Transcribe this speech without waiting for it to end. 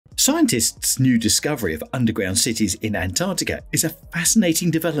Scientists' new discovery of underground cities in Antarctica is a fascinating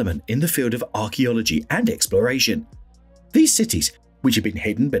development in the field of archaeology and exploration. These cities, which have been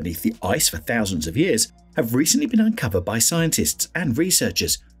hidden beneath the ice for thousands of years, have recently been uncovered by scientists and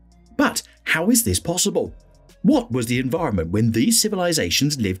researchers. But how is this possible? What was the environment when these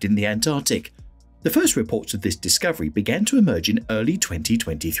civilizations lived in the Antarctic? The first reports of this discovery began to emerge in early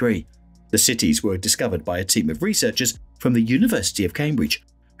 2023. The cities were discovered by a team of researchers from the University of Cambridge,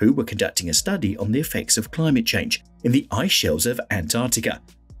 who were conducting a study on the effects of climate change in the ice shelves of Antarctica.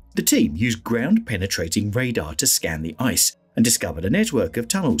 The team used ground-penetrating radar to scan the ice and discovered a network of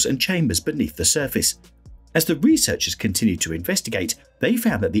tunnels and chambers beneath the surface. As the researchers continued to investigate, they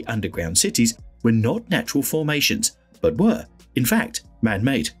found that the underground cities were not natural formations, but were, in fact,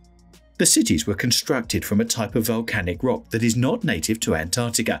 man-made. The cities were constructed from a type of volcanic rock that is not native to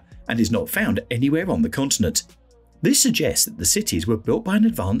Antarctica and is not found anywhere on the continent. This suggests that the cities were built by an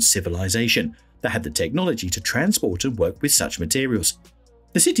advanced civilization that had the technology to transport and work with such materials.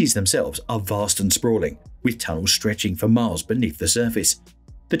 The cities themselves are vast and sprawling, with tunnels stretching for miles beneath the surface.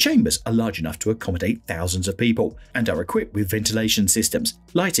 The chambers are large enough to accommodate thousands of people and are equipped with ventilation systems,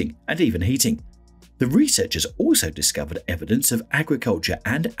 lighting, and even heating. The researchers also discovered evidence of agriculture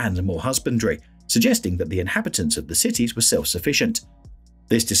and animal husbandry, suggesting that the inhabitants of the cities were self-sufficient.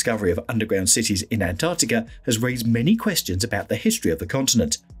 This discovery of underground cities in Antarctica has raised many questions about the history of the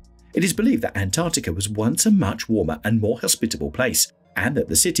continent. It is believed that Antarctica was once a much warmer and more hospitable place, and that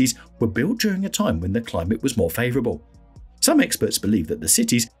the cities were built during a time when the climate was more favorable. Some experts believe that the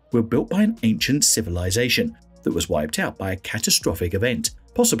cities were built by an ancient civilization that was wiped out by a catastrophic event,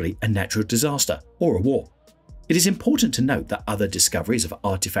 possibly a natural disaster or a war. It is important to note that other discoveries of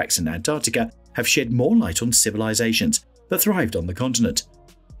artifacts in Antarctica have shed more light on civilizations that thrived on the continent.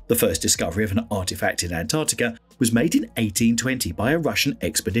 The first discovery of an artifact in Antarctica was made in 1820 by a Russian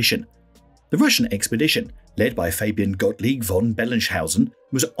expedition. The Russian expedition, led by Fabian Gottlieb von Bellingshausen,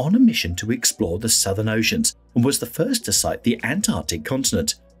 was on a mission to explore the southern oceans and was the first to sight the Antarctic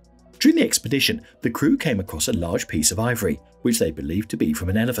continent. During the expedition, the crew came across a large piece of ivory, which they believed to be from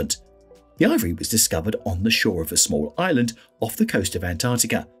an elephant. The ivory was discovered on the shore of a small island off the coast of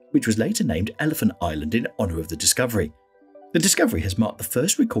Antarctica, which was later named Elephant Island in honor of the discovery. The discovery has marked the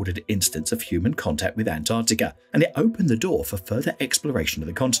first recorded instance of human contact with Antarctica, and it opened the door for further exploration of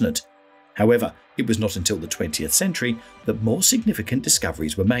the continent. However, it was not until the 20th century that more significant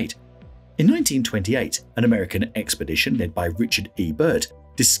discoveries were made. In 1928, an American expedition led by Richard E. Byrd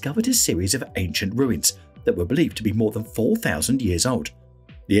discovered a series of ancient ruins that were believed to be more than 4,000 years old.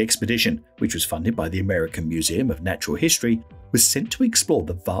 The expedition, which was funded by the American Museum of Natural History, was sent to explore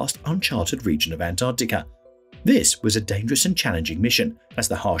the vast uncharted region of Antarctica. This was a dangerous and challenging mission, as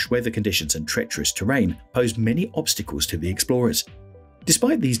the harsh weather conditions and treacherous terrain posed many obstacles to the explorers.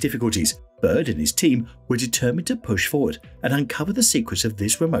 Despite these difficulties, Byrd and his team were determined to push forward and uncover the secrets of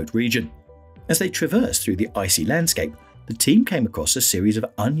this remote region. As they traversed through the icy landscape, the team came across a series of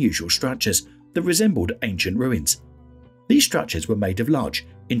unusual structures that resembled ancient ruins. These structures were made of large,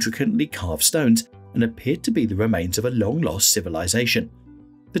 intricately carved stones and appeared to be the remains of a long-lost civilization.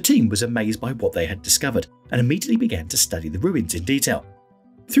 The team was amazed by what they had discovered and immediately began to study the ruins in detail.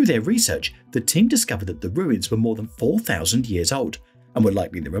 Through their research, the team discovered that the ruins were more than 4,000 years old and were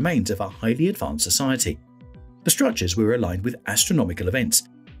likely the remains of a highly advanced society. The structures were aligned with astronomical events,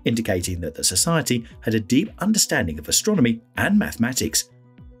 indicating that the society had a deep understanding of astronomy and mathematics.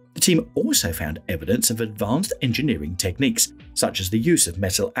 The team also found evidence of advanced engineering techniques, such as the use of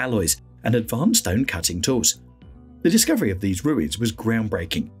metal alloys and advanced stone cutting tools. The discovery of these ruins was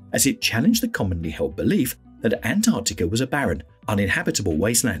groundbreaking, as it challenged the commonly held belief that Antarctica was a barren, uninhabitable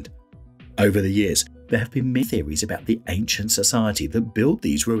wasteland. Over the years, there have been many theories about the ancient society that built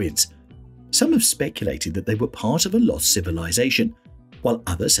these ruins. Some have speculated that they were part of a lost civilization, while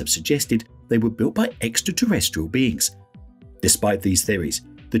others have suggested they were built by extraterrestrial beings. Despite these theories,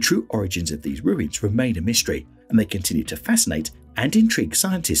 the true origins of these ruins remain a mystery, and they continue to fascinate and intrigue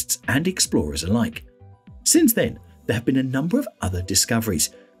scientists and explorers alike. Since then, there have been a number of other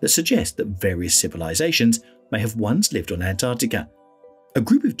discoveries that suggest that various civilizations may have once lived on Antarctica. A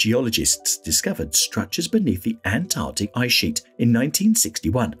group of geologists discovered structures beneath the Antarctic ice sheet in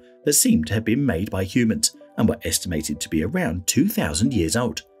 1961 that seemed to have been made by humans and were estimated to be around 2,000 years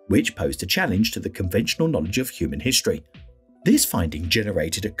old, which posed a challenge to the conventional knowledge of human history. This finding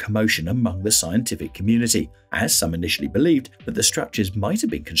generated a commotion among the scientific community, as some initially believed that the structures might have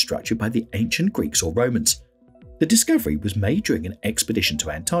been constructed by the ancient Greeks or Romans. The discovery was made during an expedition to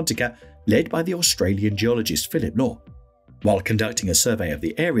Antarctica led by the Australian geologist Philip Law. While conducting a survey of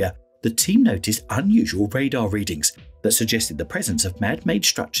the area, the team noticed unusual radar readings that suggested the presence of man-made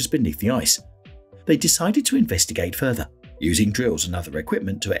structures beneath the ice. They decided to investigate further, using drills and other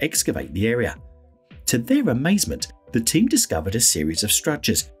equipment to excavate the area. To their amazement, the team discovered a series of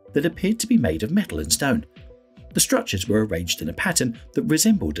structures that appeared to be made of metal and stone. The structures were arranged in a pattern that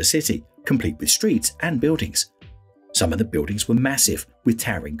resembled a city, complete with streets and buildings. Some of the buildings were massive, with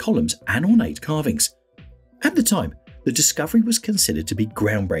towering columns and ornate carvings. At the time, the discovery was considered to be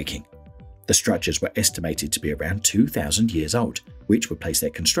groundbreaking. The structures were estimated to be around 2,000 years old, which would place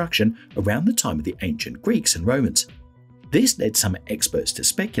their construction around the time of the ancient Greeks and Romans. This led some experts to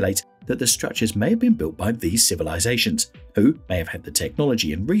speculate that the structures may have been built by these civilizations, who may have had the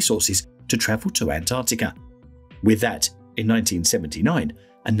technology and resources to travel to Antarctica. With that, in 1979,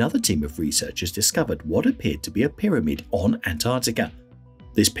 another team of researchers discovered what appeared to be a pyramid on Antarctica.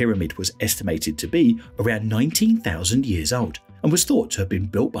 This pyramid was estimated to be around 19,000 years old and was thought to have been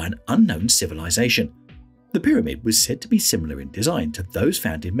built by an unknown civilization. The pyramid was said to be similar in design to those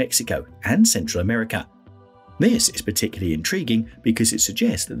found in Mexico and Central America. This is particularly intriguing because it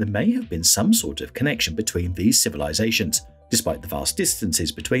suggests that there may have been some sort of connection between these civilizations, despite the vast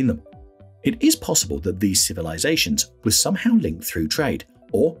distances between them. It is possible that these civilizations were somehow linked through trade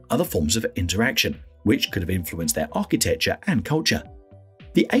or other forms of interaction, which could have influenced their architecture and culture.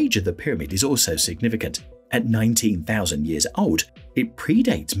 The age of the pyramid is also significant. At 19,000 years old, it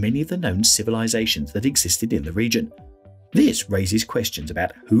predates many of the known civilizations that existed in the region. This raises questions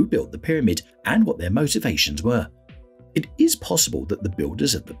about who built the pyramid and what their motivations were. It is possible that the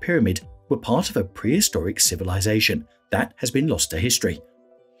builders of the pyramid were part of a prehistoric civilization that has been lost to history.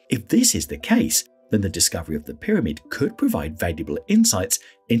 If this is the case, then the discovery of the pyramid could provide valuable insights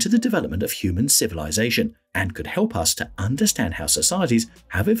into the development of human civilization and could help us to understand how societies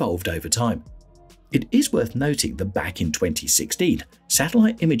have evolved over time. It is worth noting that back in 2016,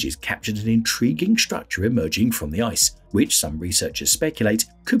 satellite images captured an intriguing structure emerging from the ice, which some researchers speculate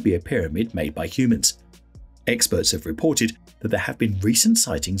could be a pyramid made by humans. Experts have reported that there have been recent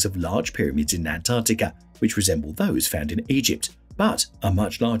sightings of large pyramids in Antarctica, which resemble those found in Egypt, but are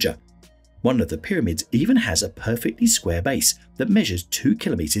much larger. One of the pyramids even has a perfectly square base that measures 2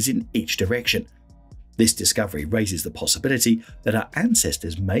 kilometers in each direction. This discovery raises the possibility that our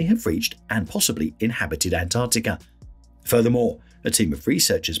ancestors may have reached and possibly inhabited Antarctica. Furthermore, a team of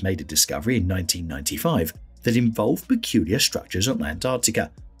researchers made a discovery in 1995 that involved peculiar structures on Antarctica,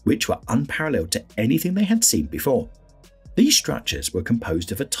 which were unparalleled to anything they had seen before. These structures were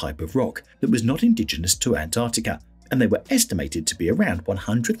composed of a type of rock that was not indigenous to Antarctica, and they were estimated to be around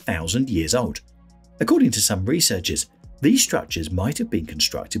 100,000 years old. According to some researchers, these structures might have been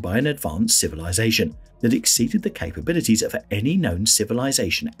constructed by an advanced civilization that exceeded the capabilities of any known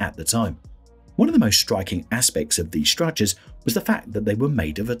civilization at the time. One of the most striking aspects of these structures was the fact that they were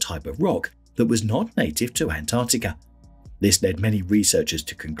made of a type of rock that was not native to Antarctica. This led many researchers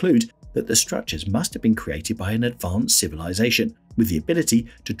to conclude that the structures must have been created by an advanced civilization with the ability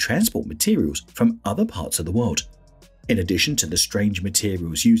to transport materials from other parts of the world. In addition to the strange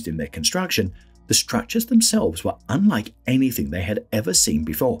materials used in their construction, the structures themselves were unlike anything they had ever seen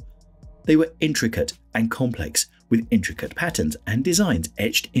before. They were intricate and complex, with intricate patterns and designs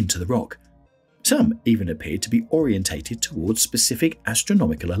etched into the rock. Some even appeared to be orientated towards specific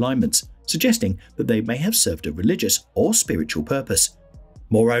astronomical alignments, suggesting that they may have served a religious or spiritual purpose.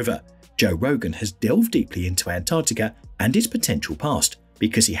 Moreover, Joe Rogan has delved deeply into Antarctica and its potential past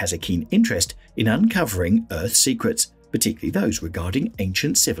because he has a keen interest in uncovering Earth's secrets, particularly those regarding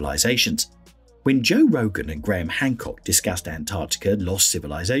ancient civilizations. When Joe Rogan and Graham Hancock discussed Antarctica lost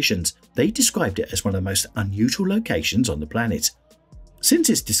civilizations, they described it as one of the most unusual locations on the planet. Since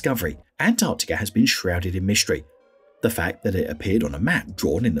its discovery, Antarctica has been shrouded in mystery. The fact that it appeared on a map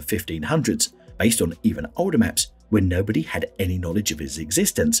drawn in the 1500s, based on even older maps when nobody had any knowledge of its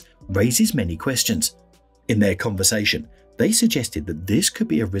existence, raises many questions. In their conversation, they suggested that this could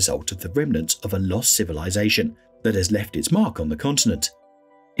be a result of the remnants of a lost civilization that has left its mark on the continent.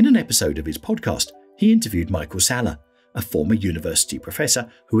 In an episode of his podcast, he interviewed Michael Salla, a former university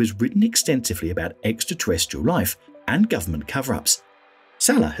professor who has written extensively about extraterrestrial life and government cover-ups.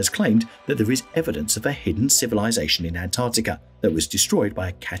 Salla has claimed that there is evidence of a hidden civilization in Antarctica that was destroyed by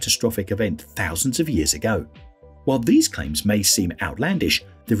a catastrophic event thousands of years ago. While these claims may seem outlandish,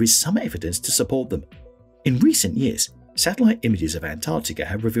 there is some evidence to support them. In recent years, satellite images of Antarctica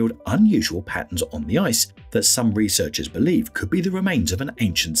have revealed unusual patterns on the ice that some researchers believe could be the remains of an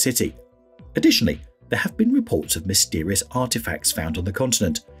ancient city. Additionally, there have been reports of mysterious artifacts found on the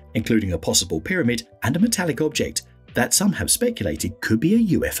continent, including a possible pyramid and a metallic object that some have speculated could be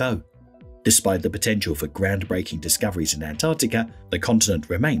a UFO. Despite the potential for groundbreaking discoveries in Antarctica, the continent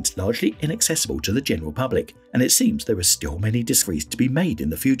remains largely inaccessible to the general public, and it seems there are still many discoveries to be made in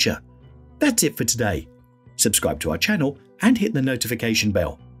the future. That's it for today. Subscribe to our channel and hit the notification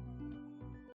bell